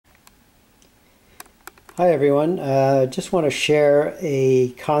Hi everyone, just want to share a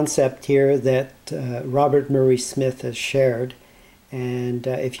concept here that Robert Murray Smith has shared, and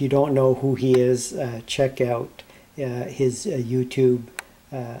if you don't know who he is, check out his YouTube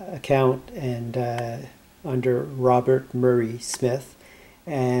account and under Robert Murray Smith,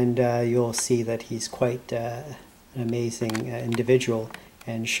 and you'll see that he's quite an amazing individual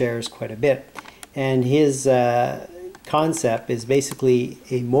and shares quite a bit. And his concept is basically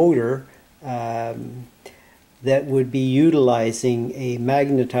a motor that would be utilizing a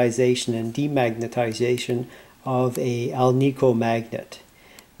magnetization and demagnetization of a Alnico magnet.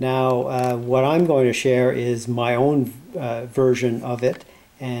 Now what I'm going to share is my own version of it,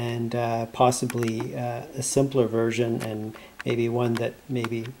 and possibly a simpler version, and maybe one that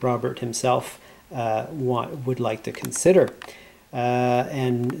maybe Robert himself would like to consider.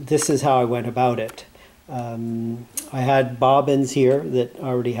 And this is how I went about it. I had bobbins here that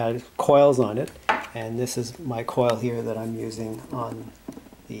already had coils on it, and this is my coil here that I'm using on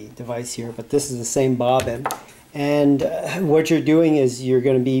the device here, but this is the same bobbin. And what you're doing is you're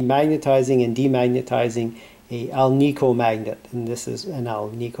going to be magnetizing and demagnetizing a Alnico magnet, and this is an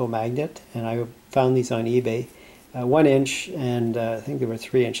Alnico magnet, and I found these on eBay, 1 inch, and I think they were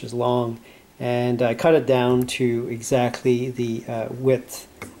 3 inches long, and I cut it down to exactly the width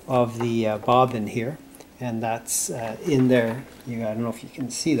of the bobbin here. And that's in there. I don't know if you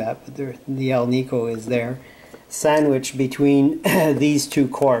can see that, but the Alnico is there, sandwiched between these two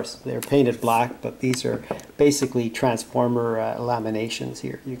cores. They're painted black, but these are basically transformer laminations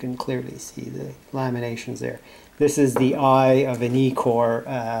here. You can clearly see the laminations there. This is the eye of an E-core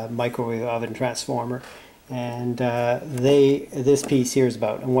microwave oven transformer, and this piece here is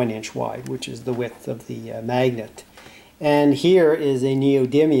about 1 inch wide, which is the width of the magnet. And here is a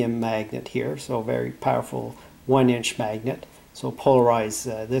neodymium magnet here, so very powerful 1 inch magnet, so polarized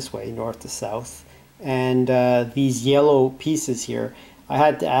this way, north to south. And these yellow pieces here, I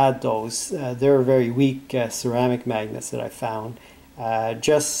had to add those. They're very weak ceramic magnets that I found,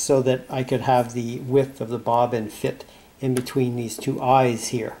 just so that I could have the width of the bobbin fit in between these two eyes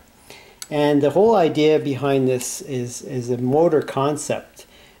here. And the whole idea behind this is a motor concept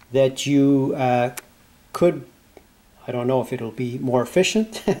that you could, I don't know if it'll be more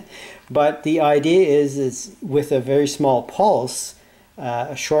efficient, but the idea is with a very small pulse,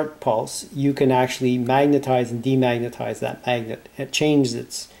 a short pulse, you can actually magnetize and demagnetize that magnet. It changes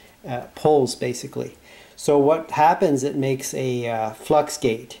its poles basically. So what happens, it makes a flux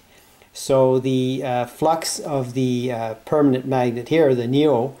gate. So the flux of the permanent magnet here, the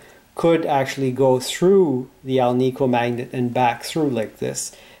Neo, could actually go through the Alnico magnet and back through like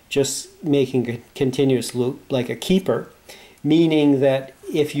this, just making a continuous loop like a keeper, meaning that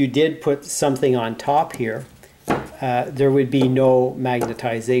if you did put something on top here, there would be no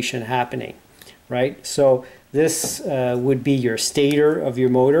magnetization happening, right? So this would be your stator of your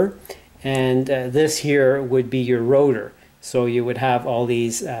motor, and this here would be your rotor. So you would have all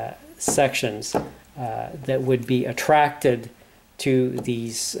these sections that would be attracted to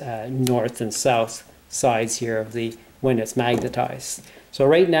these north and south sides here of the when it's magnetized. So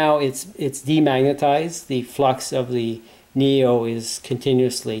right now it's demagnetized. The flux of the Neo is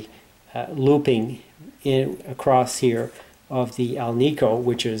continuously looping across here of the Alnico,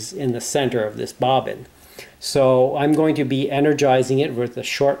 which is in the center of this bobbin. So I'm going to be energizing it with a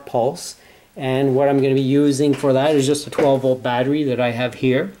short pulse, and what I'm going to be using for that is just a 12-volt battery that I have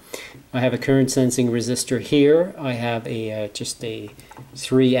here. I have a current sensing resistor here. I have a just a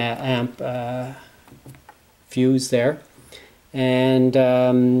 3 amp fuse there. And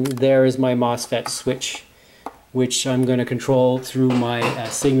there is my MOSFET switch, which I'm going to control through my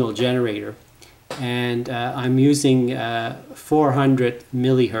signal generator. And I'm using 400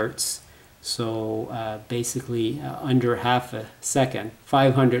 millihertz, so basically under half a second.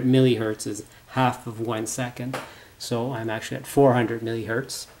 500 millihertz is half of 1 second, so I'm actually at 400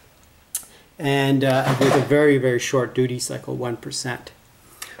 millihertz. And with a very, very short duty cycle, 1%.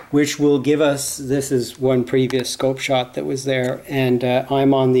 Which will give us, this is one previous scope shot that was there, and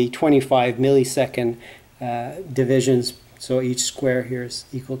I'm on the 25 millisecond divisions, so each square here is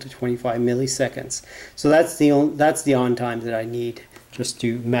equal to 25 milliseconds. So that's the on time that I need just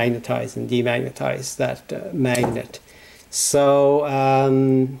to magnetize and demagnetize that magnet. So,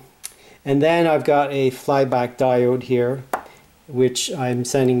 and then I've got a flyback diode here, which I'm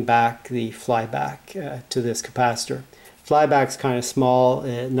sending back the flyback to this capacitor. Flyback's kind of small,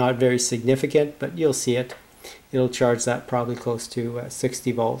 not very significant, but you'll see it. It'll charge that probably close to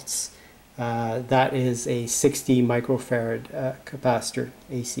 60 volts. That is a 60 microfarad capacitor,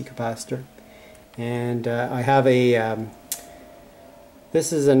 AC capacitor. And I have a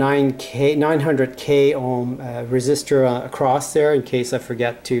This is a 900K ohm resistor across there in case I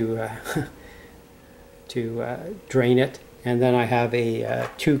forget to drain it. And then I have a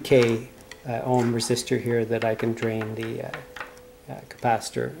 2K ohm resistor here that I can drain the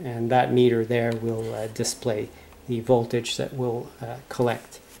capacitor. And that meter there will display the voltage that will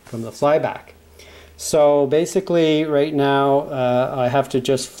collect from the flyback. So basically right now I have to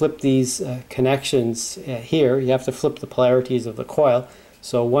just flip these connections here. You have to flip the polarities of the coil.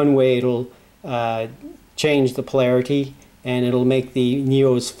 So one way it'll change the polarity and it'll make the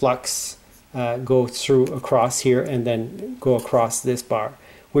Neo's flux go through across here and then go across this bar,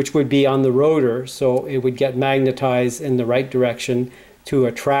 which would be on the rotor, so it would get magnetized in the right direction to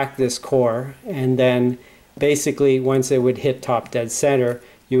attract this core, and then basically once it would hit top dead center,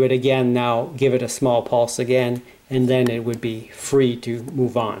 you would again now give it a small pulse again, and then it would be free to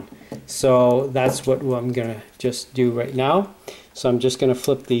move on. So that's what I'm going to just do right now. So I'm just going to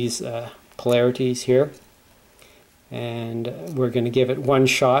flip these polarities here, and we're going to give it one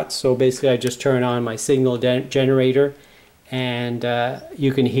shot. So basically I just turn on my signal generator, and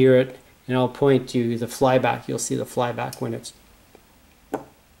you can hear it, and I'll point to the flyback. You'll see the flyback when it's,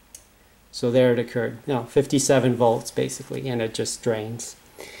 so there it occurred. Now 57 volts basically, and it just drains.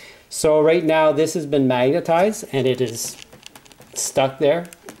 So right now this has been magnetized and it is stuck there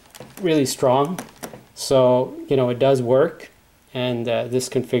really strong. So you know it does work, and this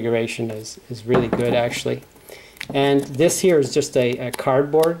configuration is really good actually. And this here is just a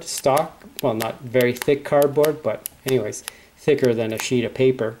cardboard stock, well not very thick cardboard, but anyways thicker than a sheet of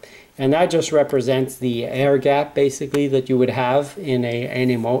paper, and that just represents the air gap basically that you would have in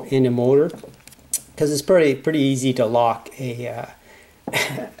a motor, because it's pretty easy to lock a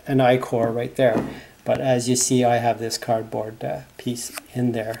an I-core right there. But as you see, I have this cardboard piece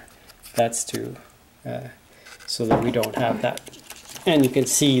in there. That's to so that we don't have that, and you can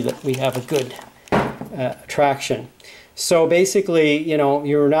see that we have a good traction. So basically, you know,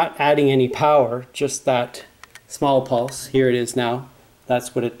 you're not adding any power, just that small pulse. Here it is now.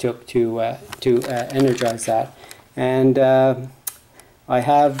 That's what it took to energize that. And I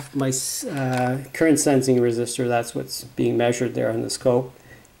have my current sensing resistor. That's what's being measured there in the scope,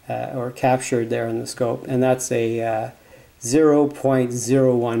 or captured there in the scope, and that's a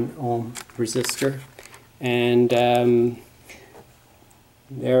 0.01 ohm resistor. And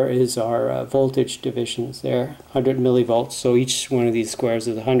there is our voltage divisions there, 100 millivolts. So each one of these squares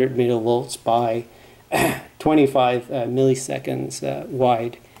is 100 millivolts by 25 milliseconds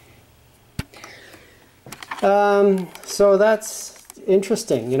wide. So that's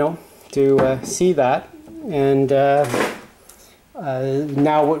interesting, you know, to see that. And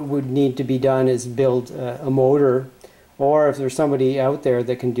now what would need to be done is build a motor, or if there's somebody out there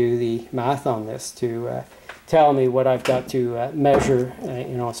that can do the math on this to tell me what I've got to measure,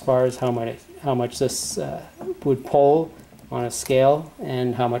 you know, as far as how much this would pull on a scale,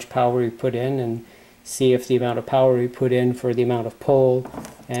 and how much power we put in, and see if the amount of power we put in for the amount of pull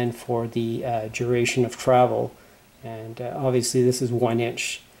and for the duration of travel. And obviously this is 1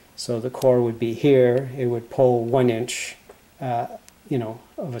 inch, so the core would be here. It would pull 1 inch, you know,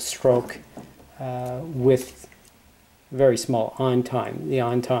 of a stroke with very small on time. The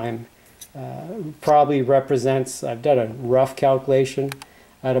on time probably represents, I've done a rough calculation,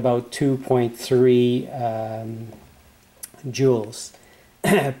 at about 2.3 joules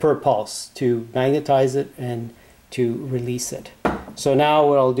per pulse to magnetize it and to release it. So now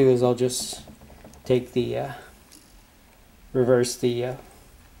what I'll do is I'll just take the reverse the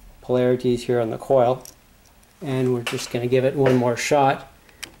polarities here on the coil, and we're just going to give it one more shot.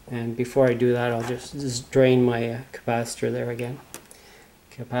 And before I do that, I'll just drain my capacitor there again.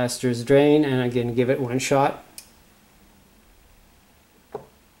 Capacitor's drain, and I'm going to give it one shot.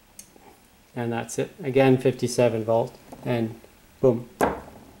 And that's it. Again, 57 volt, and boom,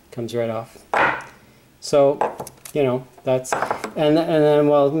 comes right off. So, you know, that's, and then,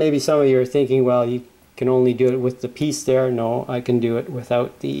 well, maybe some of you are thinking, well, you can only do it with the piece there. No, I can do it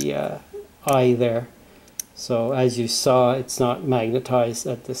without the eye there. So as you saw, it's not magnetized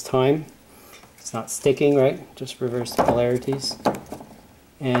at this time. It's not sticking, right? Just reverse the polarities.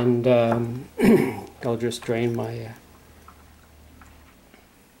 And I'll just drain my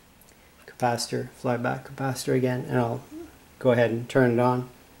capacitor, flyback capacitor again, and I'll go ahead and turn it on.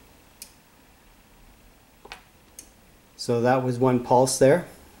 So that was one pulse there.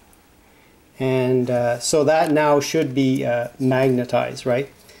 And so that now should be magnetized, right?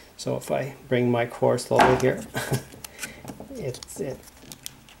 So if I bring my core slowly here,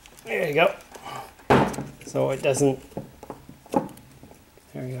 there you go. So it doesn't,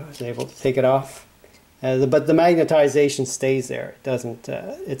 there you go, I was able to take it off. But the magnetization stays there. It doesn't.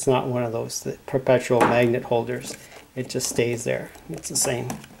 It's not one of those perpetual magnet holders. It just stays there. It's the same.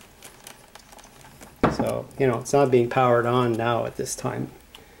 So, you know, it's not being powered on now at this time.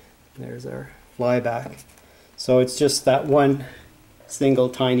 There's our flyback. So it's just that one single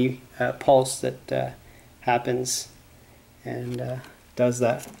tiny pulse that happens and does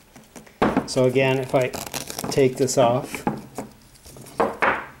that. So again, if I take this off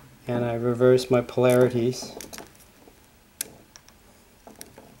and I reverse my polarities,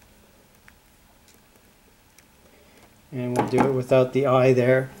 and we'll do it without the eye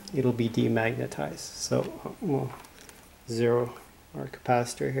there, it'll be demagnetized. So we'll zero our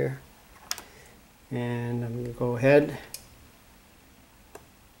capacitor here, and I'm going to go ahead.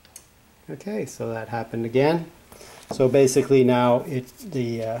 Okay, so that happened again. So basically now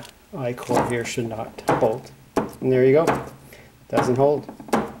the I core here should not hold. And there you go. Doesn't hold.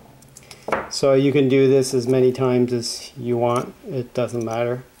 So you can do this as many times as you want. It doesn't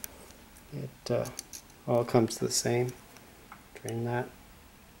matter. It all comes to the same. Drain that.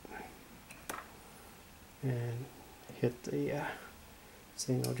 And hit the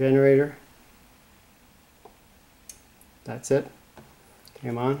signal generator. That's it.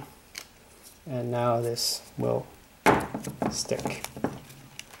 Came on. And now this will stick.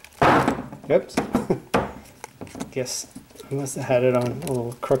 Oops. Guess I must have had it on a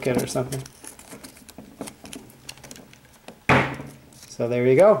little crooked or something. So there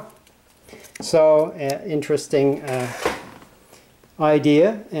you go. So interesting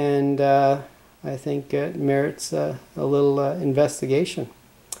idea, and I think it merits a little investigation.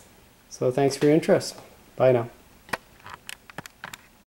 So thanks for your interest. Bye now.